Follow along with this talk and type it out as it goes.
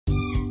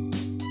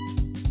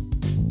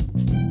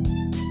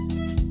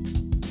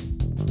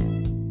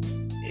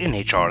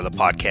NHR, the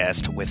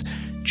podcast with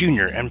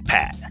Junior and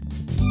Pat.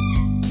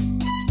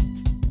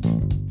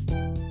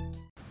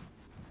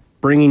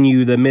 Bringing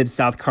you the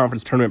Mid-South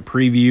Conference Tournament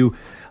preview.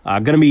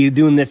 Going to be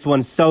doing this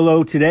one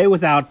solo today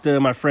without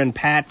my friend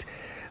Pat,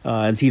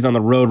 as he's on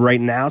the road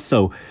right now.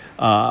 So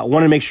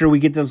want to make sure we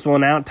get this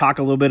one out, talk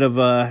a little bit of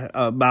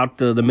about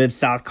the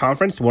Mid-South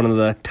Conference, one of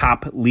the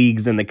top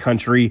leagues in the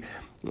country.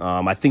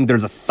 I think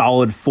there's a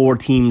solid 4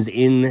 teams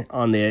in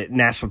on the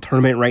national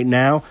tournament right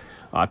now.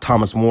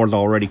 Thomas More's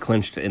already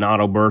clinched an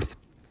auto berth.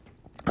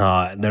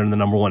 They're the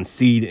number 1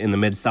 seed in the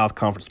Mid-South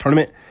Conference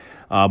Tournament.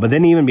 But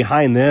then even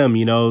behind them,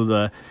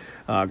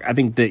 I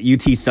think that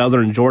UT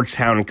Southern,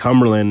 Georgetown, and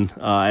Cumberland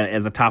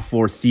as the top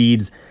 4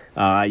 seeds.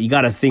 You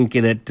got to think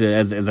that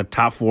as a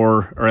top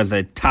 4 or as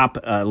a top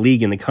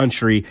league in the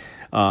country,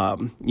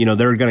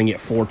 they're going to get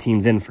 4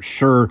 teams in for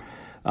sure.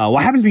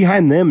 What happens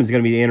behind them is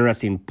going to be the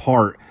interesting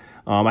part.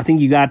 I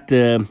think you got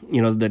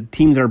the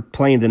teams that are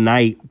playing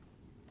tonight.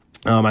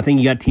 I think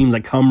you got teams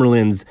like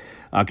Cumberland's,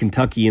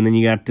 Kentucky, and then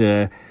you got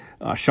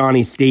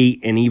Shawnee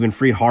State and even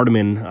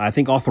Freed-Hardeman. I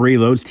think all 3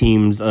 of those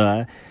teams,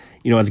 as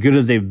good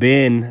as they've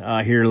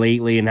been here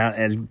lately and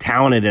as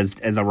talented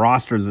as a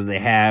rosters that they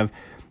have,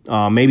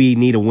 maybe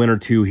need a win or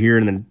 2 here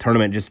in the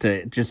tournament just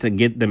to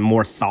get them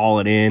more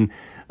solid in.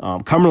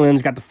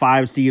 Cumberland's got the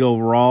 5 seed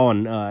overall,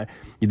 and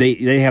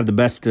they have the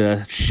best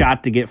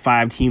shot to get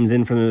 5 teams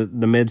in from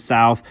the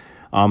Mid-South.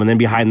 And then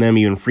behind them,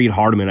 even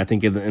Freed-Hardeman, I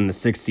think in the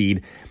 6th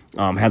seed,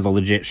 has a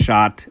legit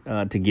shot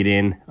to get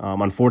in.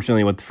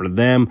 Unfortunately, for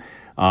them,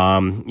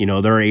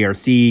 their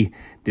ARC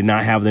did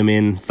not have them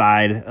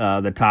inside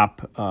the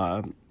top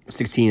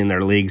 16 in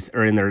their leagues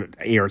or in their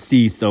ARC.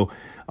 So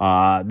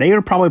they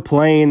are probably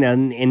playing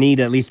and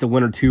need at least a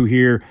win or 2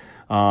 here.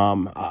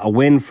 A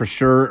win for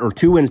sure, or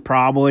 2 wins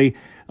probably.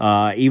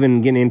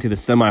 Even getting into the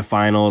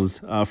semifinals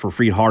for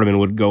Freed-Hardeman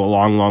would go a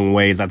long, long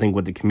ways, I think,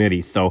 with the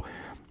committee. So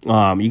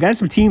you got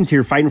some teams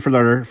here fighting for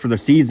their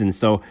season.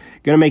 So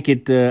going to make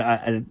it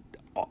a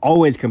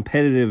always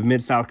competitive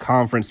Mid-South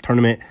Conference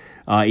tournament.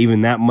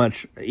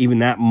 Much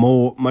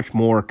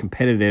more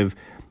competitive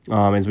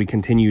as we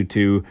continue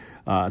to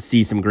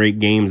see some great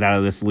games out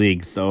of this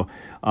league. So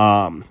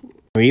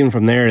even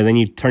from there, then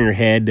you turn your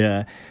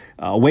head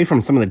away from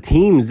some of the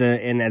teams,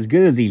 and as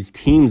good as these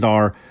teams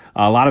are,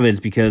 a lot of it is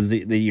because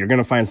you're going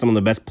to find some of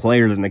the best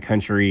players in the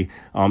country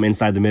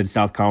inside the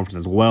Mid-South Conference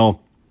as well.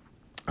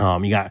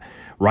 You got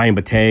Ryan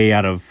Batey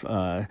out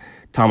of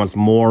Thomas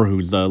More,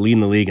 who's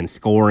leading the league in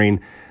scoring.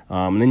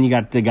 And then you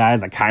got the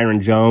guys like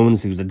Kyron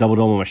Jones, who's a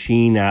double-double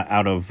machine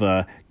out of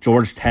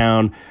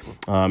Georgetown.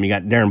 You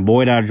got Darren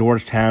Boyd out of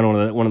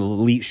Georgetown, one of the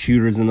elite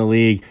shooters in the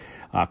league.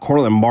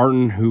 Cortland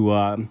Martin, who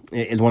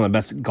is one of the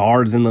best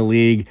guards in the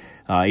league.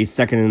 He's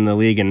second in the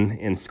league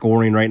in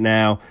scoring right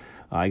now.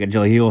 You got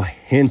Jaleel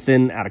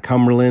Henson out of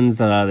Cumberland's,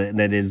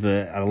 that is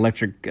an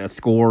electric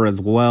scorer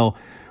as well.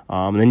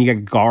 And then you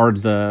got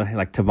guards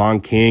like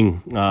Tavon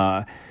King,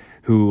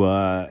 who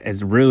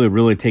has really,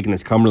 really taken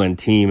this Cumberland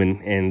team.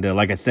 And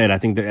like I said, I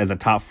think that as a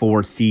top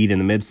 4 seed in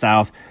the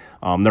Mid-South,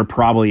 they're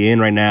probably in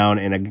right now.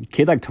 And a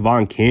kid like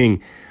Tavon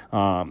King,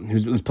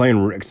 who's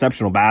playing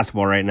exceptional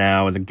basketball right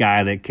now, is a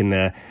guy that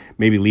can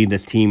maybe lead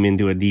this team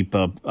into a deep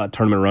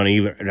tournament run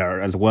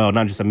as well.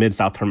 Not just a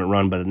Mid-South tournament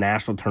run, but a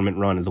national tournament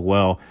run as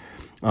well.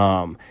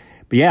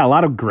 But yeah, a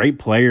lot of great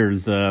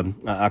players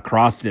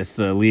across this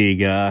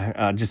league.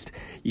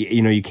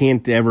 You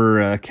can't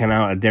ever count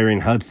out a Darian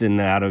Hudson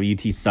out of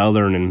UT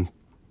Southern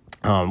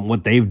and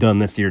what they've done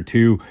this year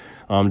too,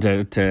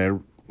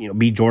 to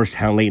beat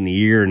Georgetown late in the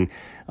year and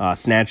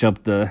snatch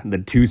up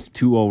the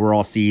two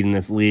overall seed in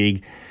this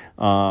league.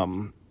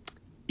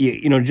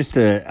 Just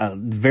a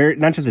very,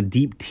 not just a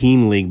deep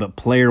team league, but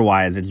player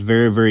wise, it's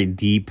very, very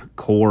deep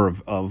core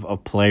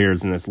of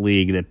players in this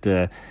league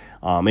that.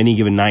 Any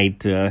given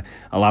night, a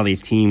lot of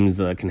these teams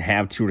can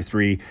have 2 or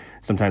 3,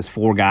 sometimes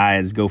 4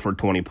 guys go for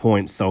 20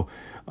 points. So,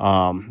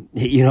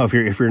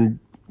 if you're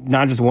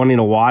not just wanting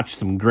to watch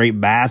some great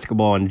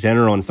basketball in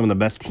general and some of the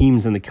best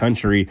teams in the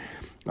country,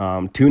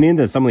 tune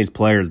into some of these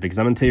players, because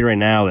I'm going to tell you right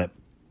now that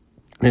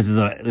this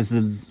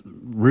is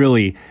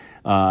really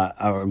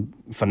a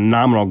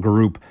phenomenal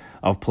group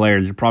of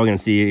players. You're probably going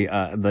to see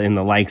in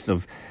the likes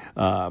of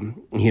 10,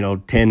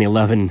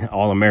 11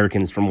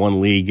 All-Americans from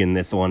one league in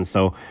this one.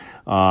 So,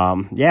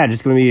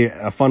 just going to be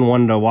a fun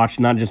one to watch,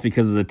 not just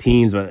because of the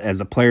teams, but as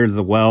the players as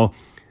well.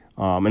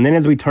 And then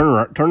as we turn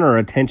our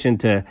attention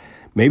to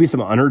maybe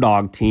some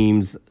underdog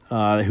teams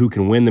who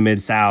can win the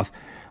Mid-South,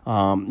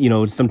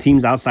 some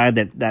teams outside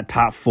that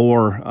top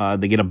 4,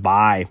 they get a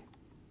bye.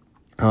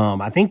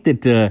 I think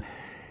that,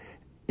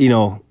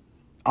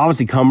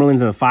 obviously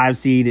Cumberland's in a 5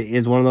 seed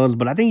is one of those,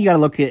 but I think you got to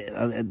look at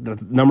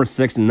the number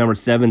 6 and number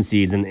 7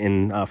 seeds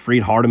in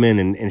Freed-Hardeman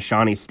and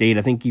Shawnee State.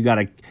 I think you got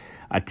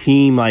a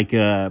team like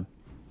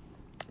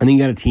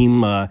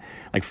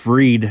like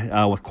Freed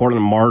with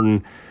Cortland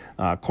Martin,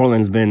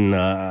 Cortland's been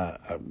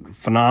a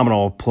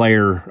phenomenal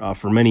player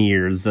for many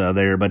years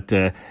there, but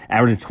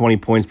averaging 20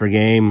 points per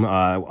game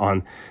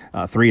on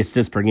 3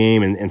 assists per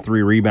game and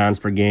 3 rebounds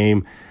per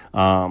game.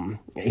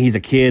 He's a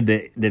kid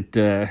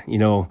that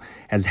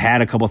has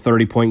had a couple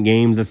 30-point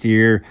games this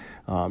year.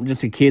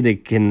 Just a kid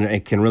that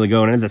can really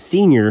go. And as a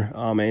senior,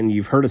 and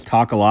you've heard us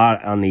talk a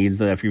lot on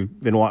these, if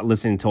you've been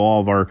listening to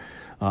all of our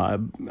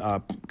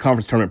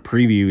conference tournament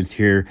previews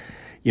here,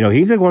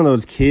 he's like one of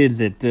those kids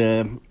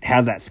that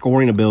has that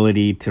scoring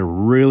ability to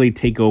really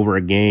take over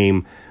a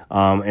game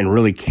and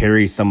really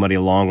carry somebody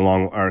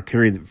or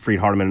carry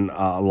Freed-Hardeman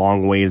a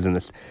long ways in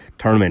this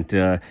tournament.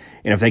 And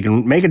if they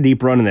can make a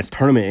deep run in this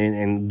tournament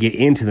and get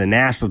into the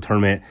national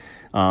tournament,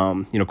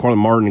 Cortland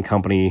Martin and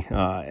company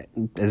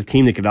as a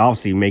team that could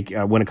obviously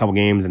win a couple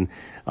games, and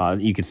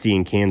you could see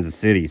in Kansas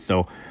City.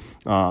 So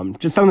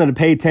just something to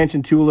pay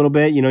attention to a little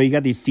bit. You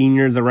got these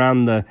seniors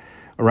around the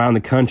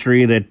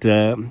country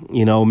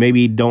that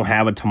maybe don't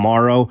have a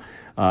tomorrow,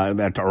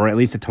 or at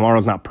least a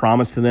tomorrow's not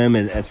promised to them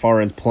as far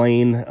as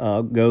playing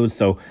goes.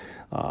 So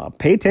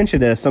pay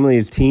attention to some of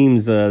these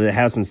teams that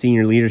have some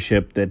senior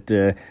leadership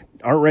that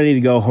aren't ready to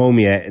go home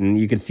yet, and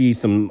you can see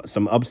some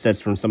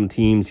upsets from some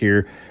teams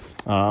here.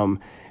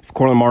 If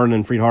Cortland Martin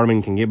and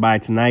Freed-Hardeman can get by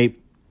tonight,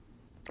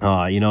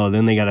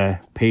 then they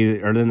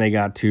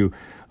got to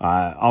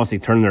obviously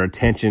turn their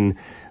attention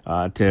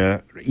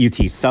to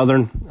UT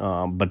Southern.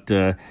 But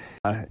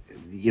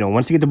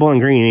once you get to Bowling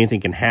Green, anything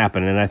can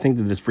happen, and I think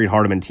that this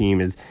Freed-Hardeman team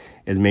is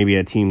maybe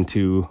a team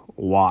to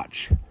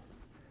watch.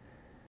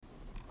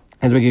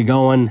 As we get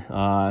going,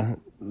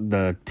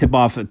 the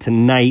tip-off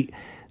tonight,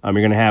 you're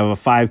going to have a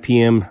 5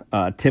 p.m.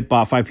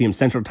 tip-off, 5 p.m.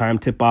 Central Time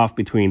tip-off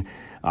between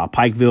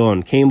Pikeville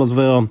and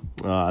Campbellsville.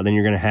 Then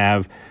you're going to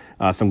have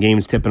some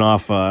games tipping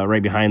off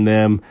right behind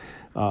them.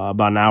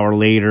 About an hour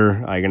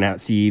later, you're going to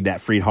see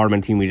that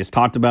Freed-Hardeman team we just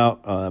talked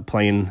about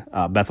playing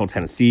Bethel,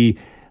 Tennessee.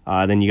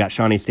 Then you got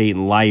Shawnee State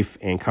and Life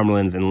and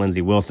Cumberland's and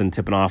Lindsey Wilson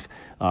tipping off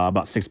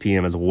about 6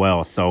 p.m. as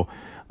well. So,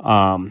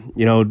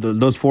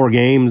 those 4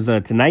 games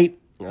tonight,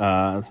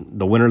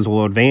 the winners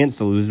will advance.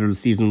 The losers of the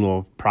season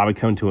will probably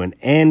come to an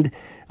end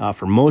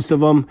for most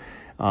of them.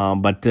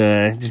 But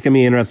just going to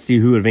be interested to see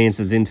who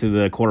advances into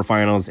the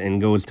quarterfinals and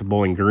goes to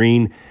Bowling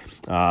Green.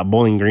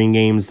 Bowling Green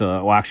games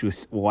will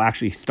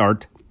actually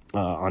start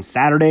on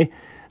Saturday,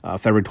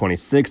 February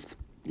 26th.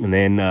 And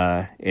then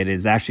it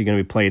is actually going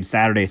to be played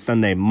Saturday,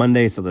 Sunday,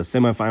 Monday. So the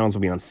semifinals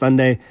will be on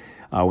Sunday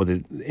with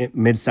the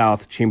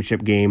Mid-South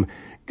Championship game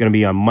going to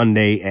be on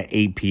Monday at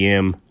 8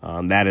 p.m.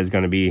 That is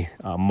going to be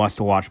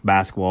must-watch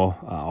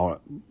basketball.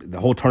 The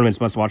whole tournament's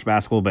must-watch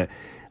basketball, but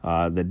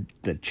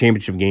the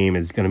championship game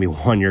is going to be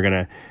one you're going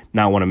to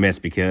not want to miss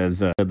because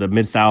the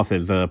Mid-South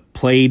has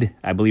played,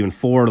 I believe, in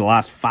 4 of the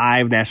last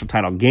 5 national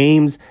title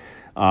games,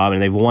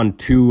 and they've won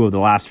 2 of the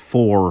last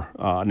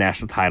 4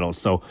 national titles.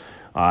 So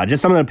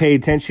just something to pay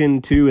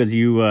attention to as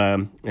you're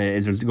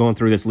going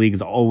through this league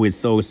is always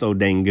so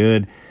dang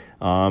good,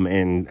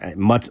 and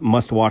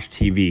must-watch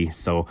TV.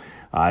 So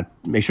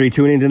make sure you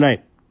tune in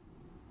tonight.